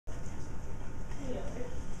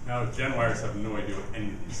Now, Gen Yers have no idea what any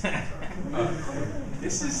of these things are.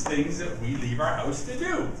 This is things that we leave our house to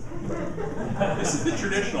do. This is the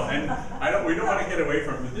traditional, and we don't want to get away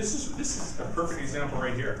from it. This is a perfect example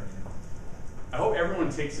right here. I hope everyone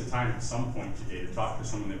takes the time at some point today to talk to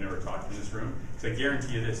someone they've never talked to in this room, because I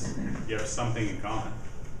guarantee you this: you have something in common.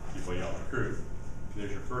 People yell recruit.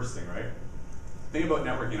 There's your first thing, right? The thing about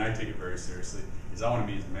networking, I take it very seriously, is I want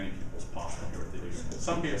to meet as many people as possible and hear what they do.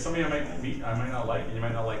 Somebody I might meet, I might not like, and you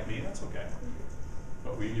might not like me, that's okay.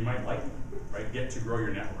 But you might like me, right? Get to grow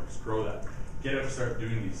your networks, grow that. Get up, start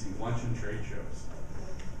doing these things, luncheon trade shows.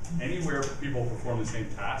 Anywhere people perform the same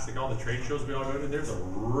task, like all the trade shows we all go to, there's a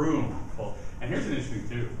room full. And here's an interesting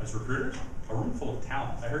thing too, as recruiters, a room full of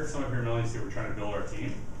talent. I heard some of your Melanie say we're trying to build our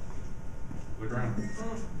team. Look around.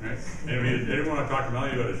 Right? Anyone want to talk to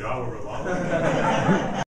Melanie about a job over at Law?